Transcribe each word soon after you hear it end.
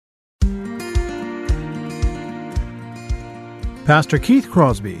Pastor Keith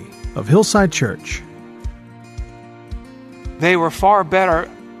Crosby of Hillside Church. They were far better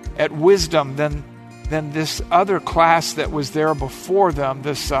at wisdom than this other class that was there before them,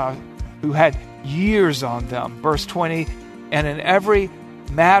 this who had years on them. Verse 20, and in every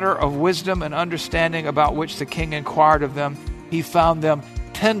matter of wisdom and understanding about which the king inquired of them, he found them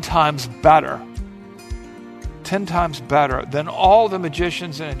 10 times better. 10 times better than all the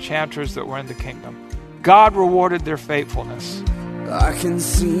magicians and enchanters that were in the kingdom. God rewarded their faithfulness. I can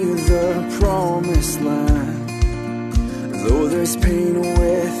see the promised land, though there's pain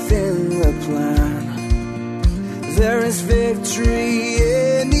within the plan. There is victory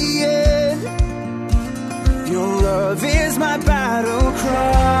in the end. Your love is my battle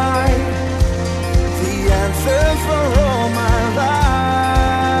cry, the anthem for all my life.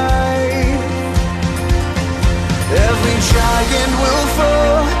 Every giant will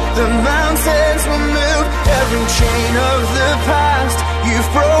fall, the mountains will move, every chain of the past you've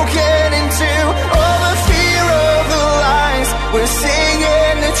broken into. All the fear of the lies, we're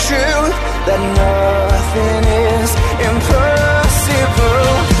singing the truth, that nothing is impossible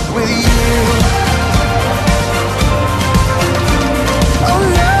with you. Oh,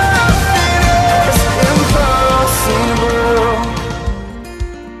 nothing is impossible.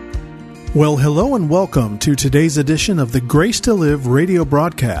 Well, hello and welcome to today's edition of the Grace to Live radio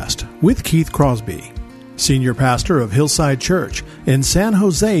broadcast with Keith Crosby, Senior Pastor of Hillside Church in San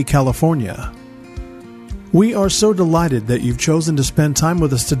Jose, California. We are so delighted that you've chosen to spend time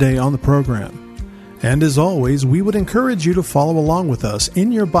with us today on the program. And as always, we would encourage you to follow along with us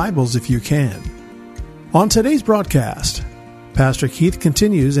in your Bibles if you can. On today's broadcast, Pastor Keith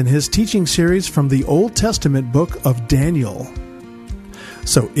continues in his teaching series from the Old Testament book of Daniel.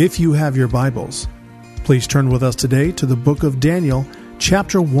 So if you have your Bibles, please turn with us today to the book of Daniel,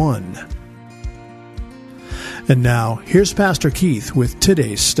 chapter 1. And now, here's Pastor Keith with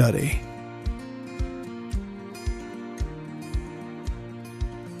today's study.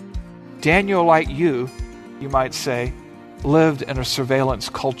 Daniel, like you might say, lived in a surveillance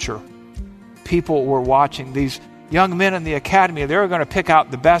culture. People were watching these young men in the academy. They were going to pick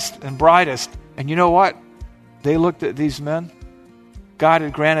out the best and brightest. And you know what? They looked at these men. God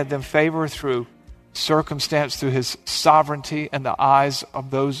had granted them favor through circumstance, through his sovereignty and the eyes of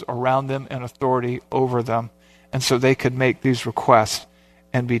those around them and authority over them. And so they could make these requests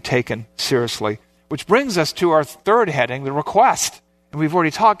and be taken seriously. Which brings us to our third heading, the request. And we've already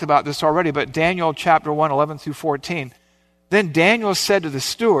talked about this already, but Daniel chapter 1, 11 through 14. Then Daniel said to the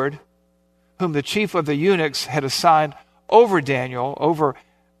steward, whom the chief of the eunuchs had assigned over Daniel, over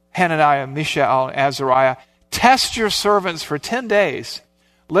Hananiah, Mishael, and Azariah, test your servants for 10 days.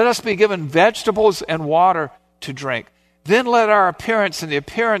 Let us be given vegetables and water to drink. Then let our appearance and the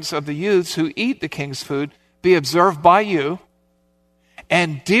appearance of the youths who eat the king's food be observed by you,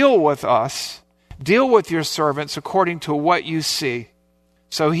 and deal with us, deal with your servants according to what you see.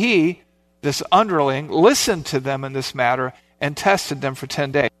 So he, this underling, listened to them in this matter and tested them for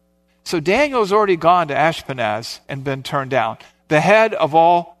 10 days. So Daniel's already gone to Ashpenaz and been turned down, the head of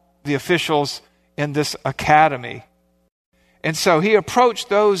all the officials in this academy. And so he approached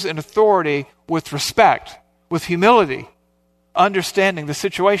those in authority with respect, with humility, understanding the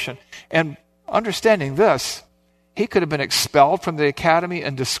situation. And understanding this, he could have been expelled from the academy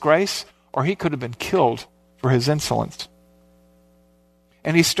in disgrace, or he could have been killed for his insolence.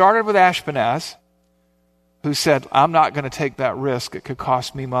 And he started with Ashpenaz, who said, I'm not going to take that risk. It could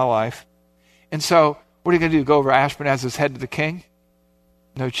cost me my life. And so, what are you going to do? Go over Ashpenaz's head to the king?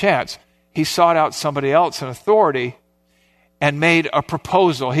 No chance. He sought out somebody else in authority and made a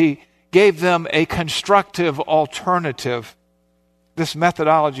proposal. He gave them a constructive alternative. This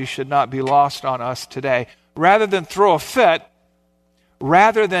methodology should not be lost on us today. Rather than throw a fit,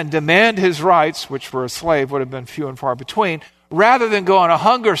 rather than demand his rights, which for a slave would have been few and far between, rather than go on a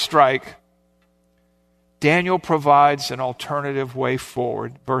hunger strike, Daniel provides an alternative way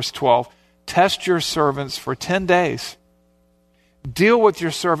forward. Verse 12, test your servants for 10 days. Deal with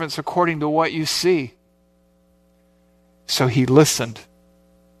your servants according to what you see. So he listened.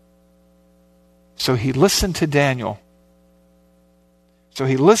 So he listened to Daniel. So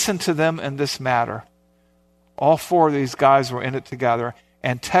he listened to them in this matter. All four of these guys were in it together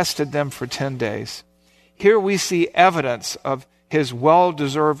and tested them for 10 days. Here we see evidence of his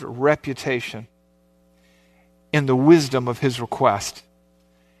well-deserved reputation in the wisdom of his request.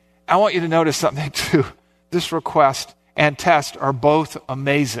 I want you to notice something too. This request and test are both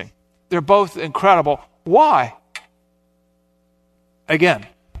amazing. They're both incredible. Why? Again,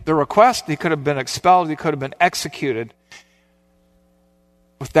 the request, he could have been expelled, he could have been executed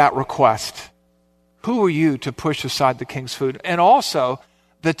with that request. Who are you to push aside the king's food? And also,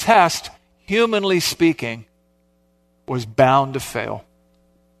 the test, humanly speaking, was bound to fail.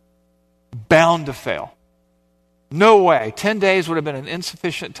 Bound to fail. No way. 10 days would have been an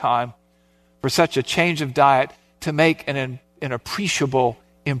insufficient time for such a change of diet to make an appreciable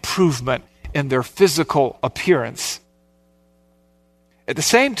improvement in their physical appearance. At the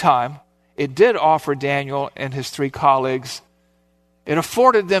same time, it did offer Daniel and his 3 colleagues, it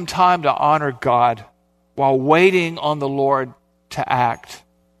afforded them time to honor God while waiting on the Lord to act.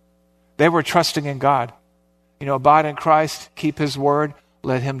 They were trusting in God. Abide in Christ, keep his word,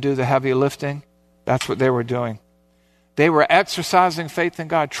 let him do the heavy lifting. That's what they were doing. They were exercising faith in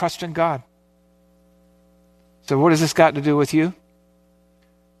God, trusting God. So what has this got to do with you?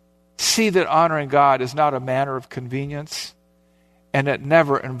 See that honoring God is not a matter of convenience, and it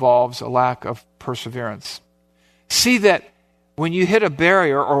never involves a lack of perseverance. See that when you hit a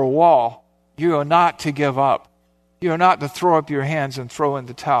barrier or a wall, you are not to give up. You are not to throw up your hands and throw in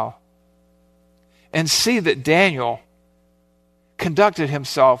the towel. And see that Daniel conducted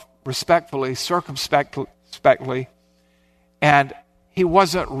himself respectfully, circumspectly, and he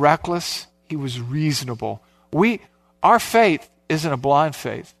wasn't reckless, he was reasonable. Our faith isn't a blind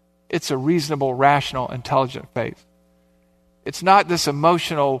faith. It's a reasonable, rational, intelligent faith. It's not this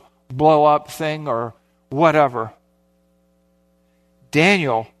emotional blow-up thing or whatever.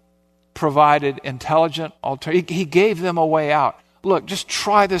 Daniel provided intelligent alternatives. He gave them a way out. Look, just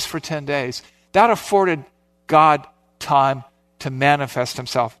try this for 10 days. That afforded God time to manifest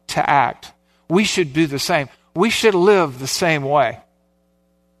himself, to act. We should do the same. We should live the same way.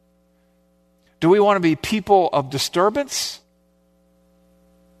 Do we want to be people of disturbance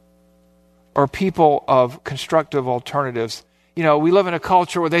or people of constructive alternatives? We live in a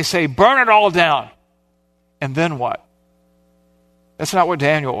culture where they say, burn it all down. And then what? That's not what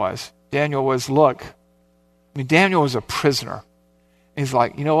Daniel was. Daniel was, Daniel was a prisoner. He's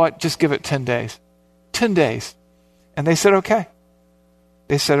like, you know what? Just give it 10 days. 10 days. And they said, okay.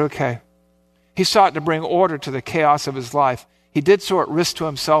 They said, okay. He sought to bring order to the chaos of his life. He did so at risk to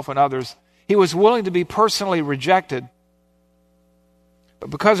himself and others. He was willing to be personally rejected. But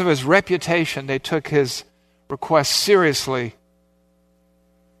because of his reputation, they took his request seriously.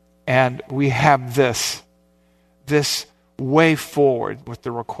 And we have this way forward with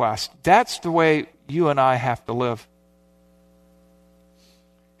the request. That's the way you and I have to live.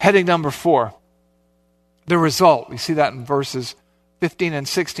 Heading number 4, the result. We see that in verses 15 and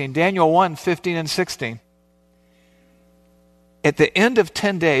 16. Daniel 1, 15 and 16. At the end of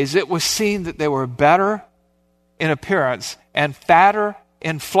 10 days, it was seen that they were better in appearance and fatter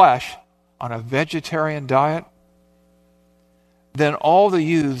in flesh on a vegetarian diet than all the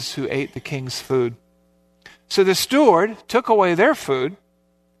youths who ate the king's food. So the steward took away their food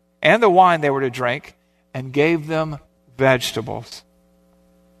and the wine they were to drink and gave them vegetables.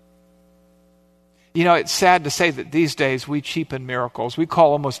 It's sad to say that these days we cheapen miracles. We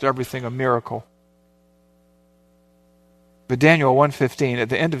call almost everything a miracle. But Daniel 1:15, at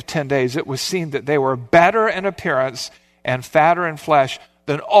the end of 10 days, it was seen that they were better in appearance and fatter in flesh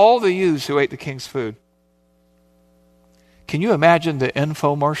than all the youths who ate the king's food. Can you imagine the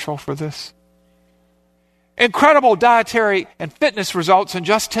infomercial for this? Incredible dietary and fitness results in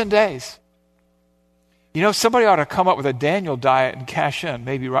just 10 days. Somebody ought to come up with a Daniel diet and cash in.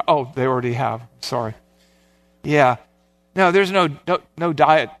 Maybe, they already have. Sorry. Yeah. No, there's no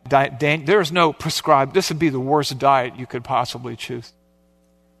diet. There's no prescribed. This would be the worst diet you could possibly choose.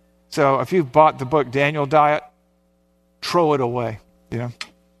 So if you've bought the book Daniel Diet, throw it away.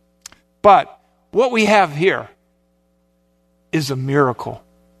 But what we have here is a miracle.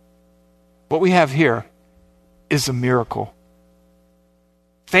 What we have here is a miracle.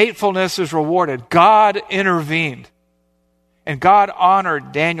 Faithfulness is rewarded. God intervened. And God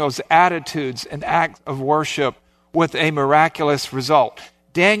honored Daniel's attitudes and acts of worship with a miraculous result.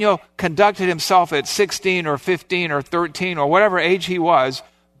 Daniel conducted himself at 16 or 15 or 13 or whatever age he was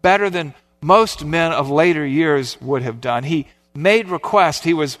better than most men of later years would have done. He made requests.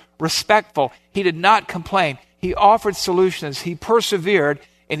 He was respectful. He did not complain. He offered solutions. He persevered,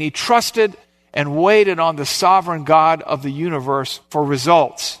 and he trusted and waited on the sovereign God of the universe for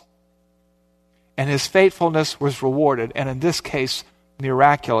results. And his faithfulness was rewarded, and in this case,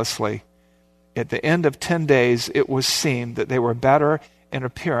 miraculously. At the end of 10 days, it was seen that they were better in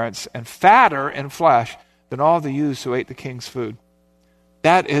appearance and fatter in flesh than all the youths who ate the king's food.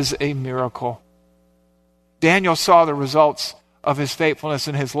 That is a miracle. Daniel saw the results of his faithfulness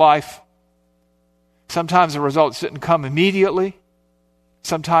in his life. Sometimes the results didn't come immediately,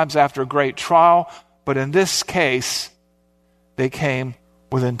 sometimes after a great trial, but in this case, they came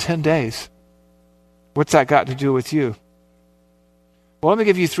within 10 days. What's that got to do with you? Well, let me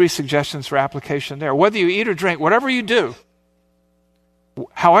give you 3 suggestions for application there. Whether you eat or drink, whatever you do,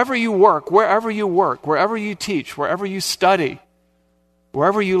 however you work, wherever you teach, wherever you study,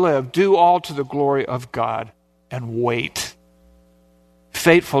 wherever you live, do all to the glory of God and wait.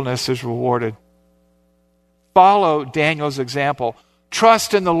 Faithfulness is rewarded. Follow Daniel's example.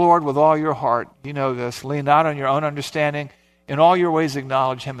 Trust in the Lord with all your heart. You know this. Lean not on your own understanding. In all your ways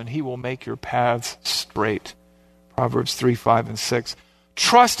acknowledge him, and he will make your paths straight. Proverbs 3, 5, and 6.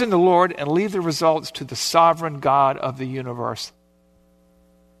 Trust in the Lord and leave the results to the sovereign God of the universe.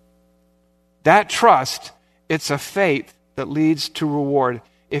 That trust, it's a faith that leads to reward.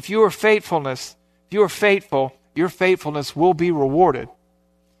 If you are faithful, your faithfulness will be rewarded.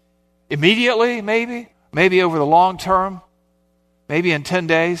 Immediately, maybe over the long term, maybe in 10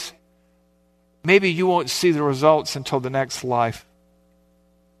 days. Maybe you won't see the results until the next life.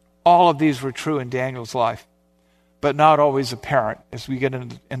 All of these were true in Daniel's life, but not always apparent. As we get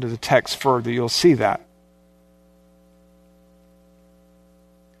into the text further, you'll see that.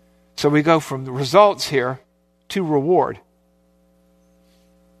 So we go from the results here to reward.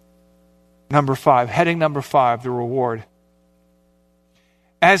 Heading number 5, the reward.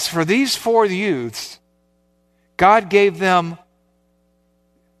 As for these 4 youths, God gave them.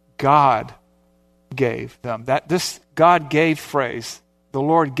 This God gave phrase, the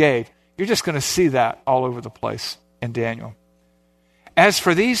Lord gave. You're just going to see that all over the place in Daniel. As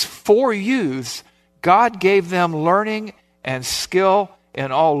for these 4 youths, God gave them learning and skill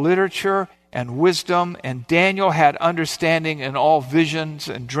in all literature and wisdom, and Daniel had understanding in all visions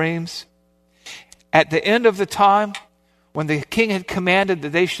and dreams. At the end of the time, when the king had commanded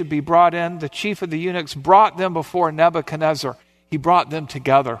that they should be brought in, the chief of the eunuchs brought them before Nebuchadnezzar. He brought them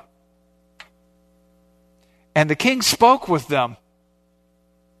together. And the king spoke with them.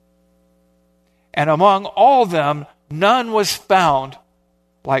 And among all them, none was found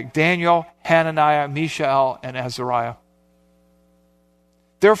like Daniel, Hananiah, Mishael, and Azariah.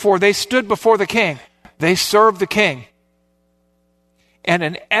 Therefore, they stood before the king. They served the king. And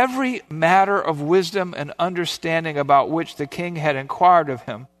in every matter of wisdom and understanding about which the king had inquired of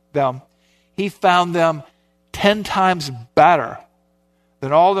them, he found them 10 times better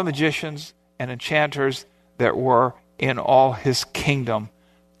than all the magicians and enchanters that were in all his kingdom.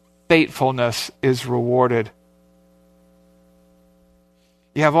 Faithfulness is rewarded.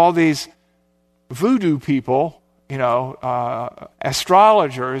 You have all these voodoo people,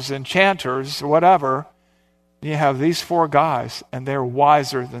 astrologers, enchanters, whatever. You have these 4 guys, and they're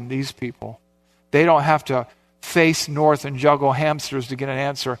wiser than these people. They don't have to face north and juggle hamsters to get an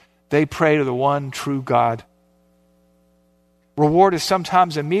answer. They pray to the one true God. Reward is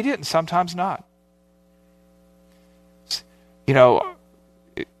sometimes immediate and sometimes not.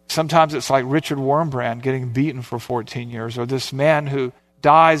 Sometimes it's like Richard Wurmbrand getting beaten for 14 years, or this man who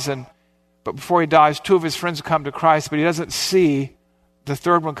dies, but before he dies, 2 of his friends come to Christ, but he doesn't see the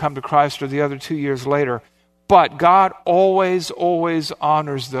third one come to Christ or the other 2 years later. But God always, always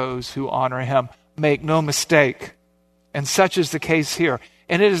honors those who honor him. Make no mistake. And such is the case here.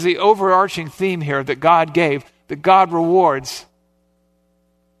 And it is the overarching theme here that God gave, that God rewards.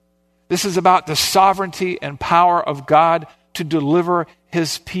 This is about the sovereignty and power of God to deliver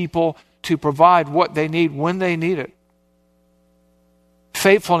his people, to provide what they need when they need it.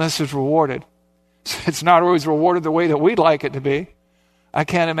 Faithfulness is rewarded. It's not always rewarded the way that we'd like it to be. I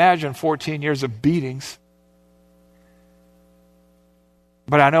can't imagine 14 years of beatings.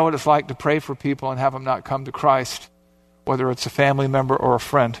 But I know what it's like to pray for people and have them not come to Christ, whether it's a family member or a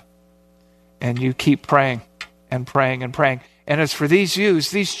friend. And you keep praying and praying and praying. And as for these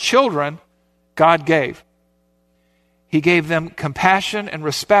youths, these children, God gave. He gave them compassion and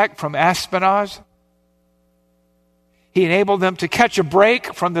respect from Ashpenaz. He enabled them to catch a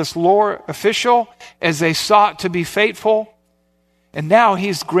break from this lower official as they sought to be faithful. And now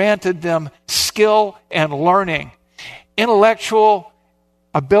he's granted them skill and learning, intellectual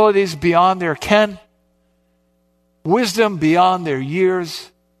abilities beyond their ken, wisdom beyond their years,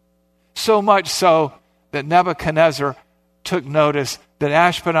 so much so that Nebuchadnezzar took notice, that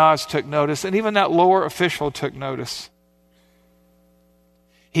Ashpenaz took notice, and even that lower official took notice.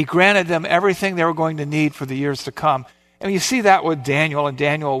 He granted them everything they were going to need for the years to come. And you see that with Daniel in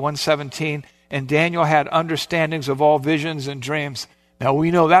Daniel 1:17, and Daniel had understandings of all visions and dreams. Now we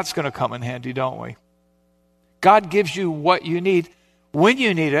know that's going to come in handy, don't we? God gives you what you need when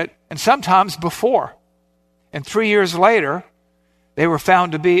you need it, and sometimes before. And 3 years later, they were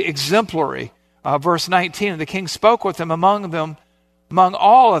found to be exemplary. Verse 19, and the king spoke with them, among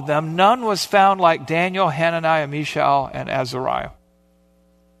all of them, none was found like Daniel, Hananiah, Mishael, and Azariah.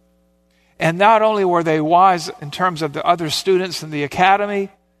 And not only were they wise in terms of the other students in the academy,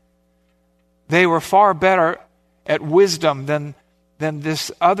 they were far better at wisdom than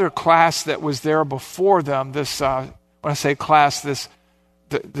this other class that was there before them. This, when I say class,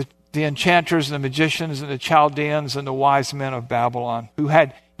 the enchanters and the magicians and the Chaldeans and the wise men of Babylon, who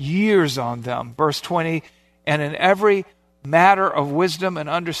had years on them. Verse 20, and in every matter of wisdom and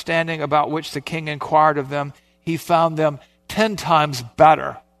understanding about which the king inquired of them, he found them 10 times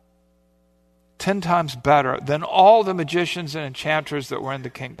better. 10 times better than all the magicians and enchanters that were in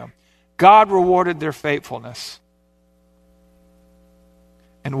the kingdom. God rewarded their faithfulness.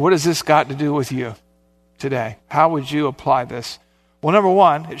 And what has this got to do with you today? How would you apply this? Well, number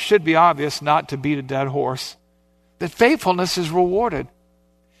one, it should be obvious, not to beat a dead horse, that faithfulness is rewarded.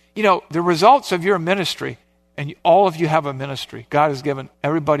 You know, the results of your ministry, and all of you have a ministry. God has given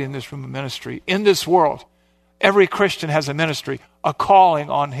everybody in this room a ministry. In this world, every Christian has a ministry, a calling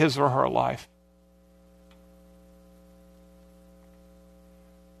on his or her life.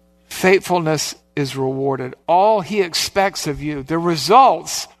 Faithfulness is rewarded. All he expects of you, the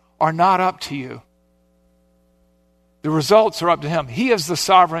results are not up to you. The results are up to him. He is the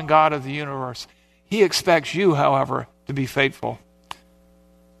sovereign God of the universe. He expects you, however, to be faithful.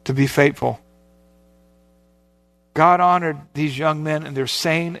 To be faithful. God honored these young men in their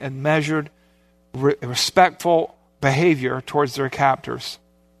sane and measured, respectful behavior towards their captors.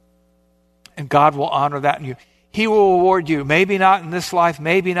 And God will honor that in you. He will reward you. Maybe not in this life,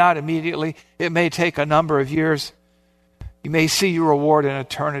 maybe not immediately. It may take a number of years. You may see your reward in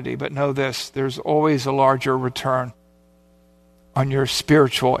eternity, but know this, there's always a larger return on your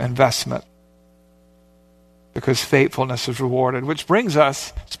spiritual investment because faithfulness is rewarded. Which brings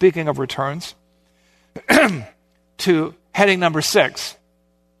us, speaking of returns, to heading number 6,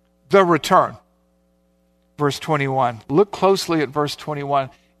 the return. Verse 21. Look closely at verse 21.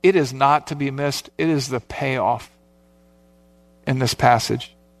 It is not to be missed. It is the payoff in this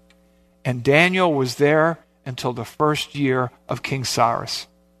passage. And Daniel was there until the first year of King Cyrus.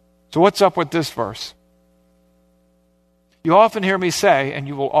 So what's up with this verse? You often hear me say, and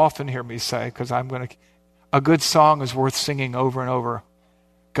you will often hear me say, because a good song is worth singing over and over.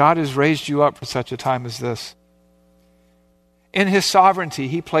 God has raised you up for such a time as this. In his sovereignty,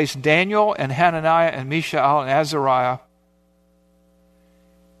 he placed Daniel and Hananiah and Mishael and Azariah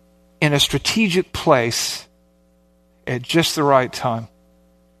in a strategic place at just the right time.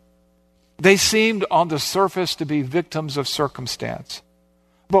 They seemed on the surface to be victims of circumstance.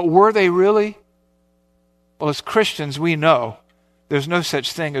 But were they really? Well, as Christians, we know there's no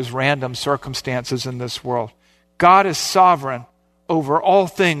such thing as random circumstances in this world. God is sovereign over all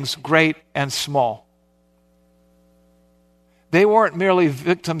things great and small. They weren't merely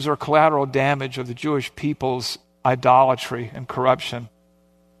victims or collateral damage of the Jewish people's idolatry and corruption.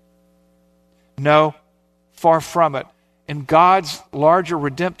 No, far from it. In God's larger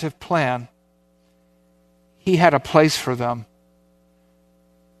redemptive plan, he had a place for them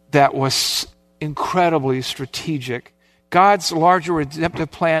that was incredibly strategic. God's larger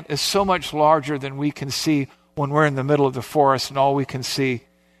redemptive plan is so much larger than we can see when we're in the middle of the forest and all we can see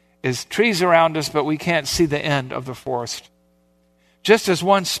is trees around us, but we can't see the end of the forest. Just as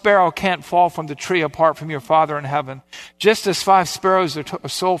one sparrow can't fall from the tree apart from your Father in heaven, just as 5 sparrows are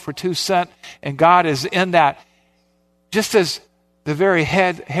sold for 2 cents, and God is in that, just as the very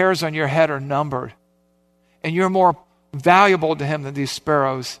hairs on your head are numbered, and you're more valuable to him than these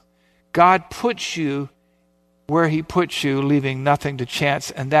sparrows, God puts you where he puts you, leaving nothing to chance,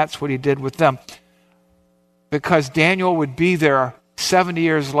 and that's what he did with them. Because Daniel would be there 70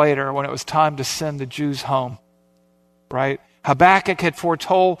 years later when it was time to send the Jews home, right? Habakkuk had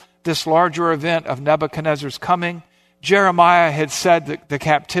foretold this larger event of Nebuchadnezzar's coming. Jeremiah had said that the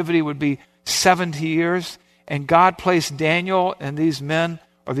captivity would be 70 years. And God placed Daniel and these men,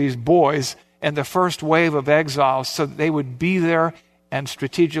 or these boys, in the first wave of exiles so that they would be there and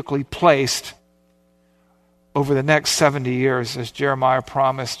strategically placed over the next 70 years, as Jeremiah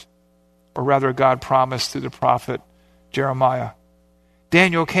promised, or rather God promised through the prophet Jeremiah.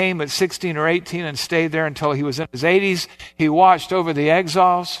 Daniel came at 16 or 18 and stayed there until he was in his 80s. He watched over the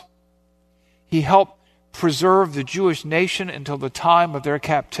exiles. He helped preserve the Jewish nation until the time of their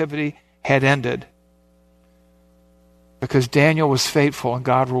captivity had ended. Because Daniel was faithful and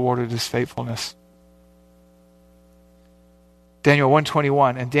God rewarded his faithfulness. Daniel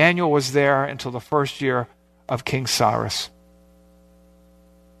 1:21, and Daniel was there until the first year of King Cyrus.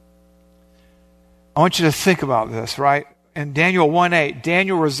 I want you to think about this, right? In Daniel 1:8,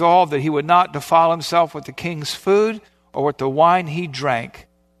 Daniel resolved that he would not defile himself with the king's food or with the wine he drank.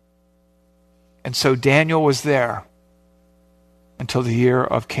 And so Daniel was there until the year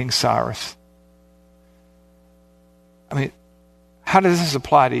of King Cyrus. I mean, how does this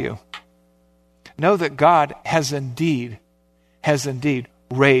apply to you? Know that God has indeed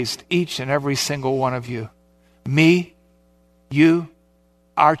raised each and every single one of you. Me, you,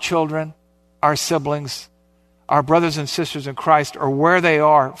 our children, our siblings, our brothers and sisters in Christ are where they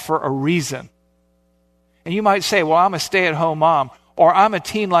are for a reason. And you might say, well, I'm a stay-at-home mom, or I'm a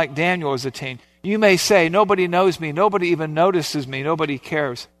teen like Daniel was a teen. You may say, nobody knows me, nobody even notices me, nobody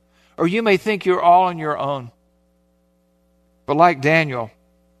cares. Or you may think you're all on your own. But like Daniel,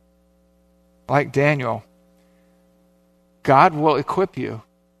 God will equip you.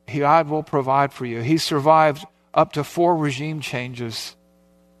 God will provide for you. He survived up to 4 regime changes.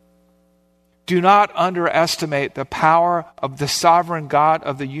 Do not underestimate the power of the sovereign God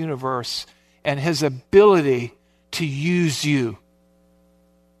of the universe and his ability to use you.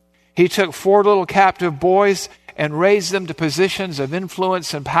 He took 4 little captive boys and raised them to positions of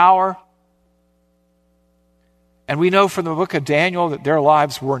influence and power. And we know from the book of Daniel that their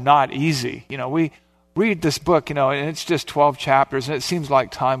lives were not easy. You know, we read this book, and it's just 12 chapters, and it seems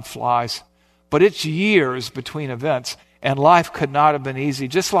like time flies. But it's years between events, and life could not have been easy,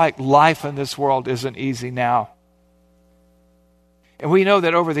 just like life in this world isn't easy now. And we know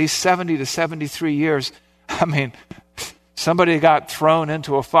that over these 70 to 73 years, somebody got thrown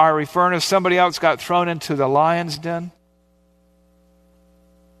into a fiery furnace, somebody else got thrown into the lion's den.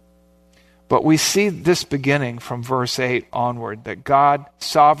 But we see this beginning from verse 8 onward, that God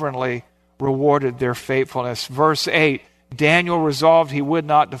sovereignly rewarded their faithfulness. Verse 8, Daniel resolved he would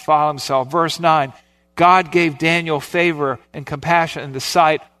not defile himself. Verse 9, God gave Daniel favor and compassion in the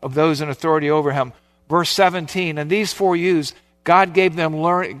sight of those in authority over him. Verse 17, and these 4 youths, God gave them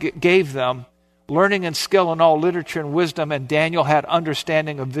learning and skill in all literature and wisdom, and Daniel had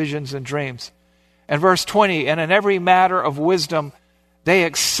understanding of visions and dreams. And verse 20, and in every matter of wisdom, they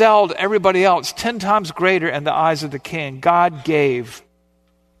excelled everybody else 10 times greater in the eyes of the king. God gave.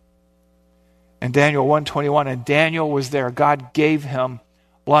 And Daniel 1:21, and Daniel was there. God gave him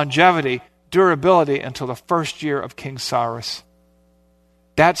longevity, durability until the first year of King Cyrus.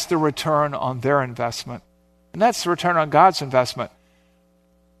 That's the return on their investment. And that's the return on God's investment.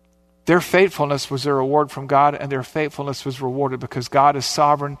 Their faithfulness was a reward from God, and their faithfulness was rewarded because God is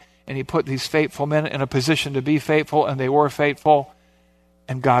sovereign, and he put these faithful men in a position to be faithful, and they were faithful,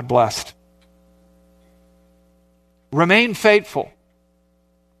 and God blessed. Remain faithful.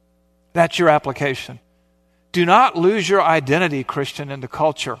 That's your application. Do not lose your identity, Christian, in the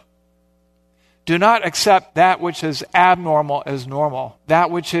culture. Do not accept that which is abnormal as normal,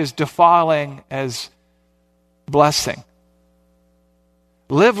 that which is defiling as blessing.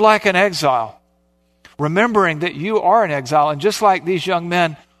 Live like an exile, remembering that you are an exile. And just like these young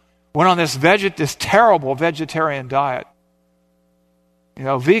men went on this terrible vegetarian diet,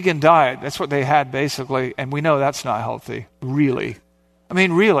 vegan diet, that's what they had basically, and we know that's not healthy, really.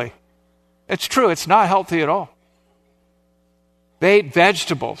 Really. It's true, it's not healthy at all. They ate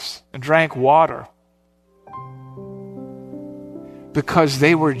vegetables and drank water because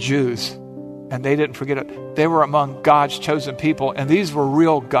they were Jews, and they didn't forget it. They were among God's chosen people, and these were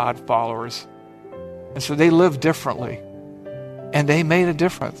real God followers. And so they lived differently, and they made a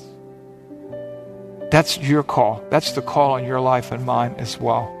difference. That's your call. That's the call on your life and mine as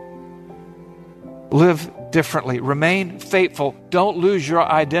well. Live differently. Remain faithful. Don't lose your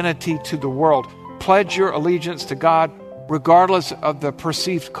identity to the world. Pledge your allegiance to God regardless of the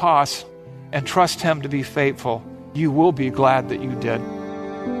perceived cost, and trust him to be faithful. You will be glad that you did.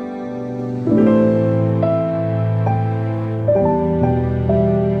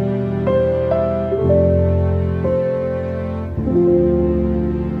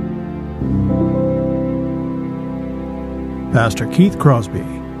 Pastor Keith Crosby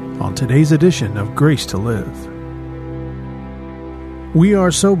on today's edition of Grace to Live. We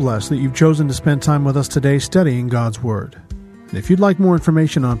are so blessed that you've chosen to spend time with us today studying God's Word. And if you'd like more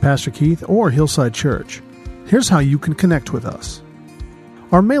information on Pastor Keith or Hillside Church, here's how you can connect with us.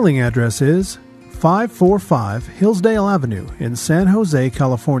 Our mailing address is 545 Hillsdale Avenue in San Jose,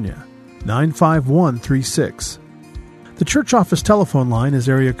 California, 95136. The church office telephone line is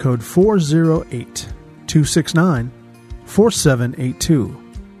area code 408-269-4782.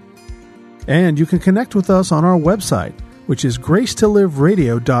 And you can connect with us on our website, which is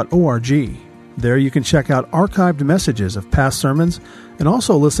gracetoliveradio.org. There you can check out archived messages of past sermons and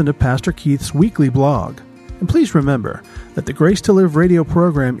also listen to Pastor Keith's weekly blog. And please remember that the Grace to Live radio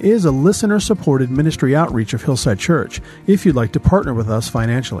program is a listener-supported ministry outreach of Hillside Church if you'd like to partner with us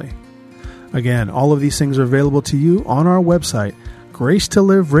financially. Again, all of these things are available to you on our website,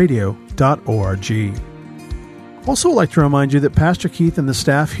 gracetoliveradio.org. Also, I'd like to remind you that Pastor Keith and the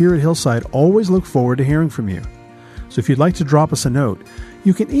staff here at Hillside always look forward to hearing from you. So if you'd like to drop us a note,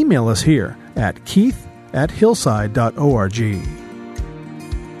 you can email us here at keith@hillside.org.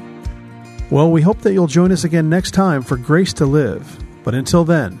 Well, we hope that you'll join us again next time for Grace to Live. But until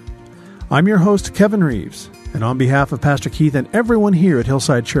then, I'm your host, Kevin Reeves, and on behalf of Pastor Keith and everyone here at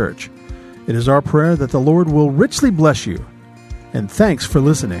Hillside Church, it is our prayer that the Lord will richly bless you. And thanks for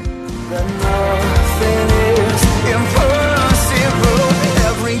listening.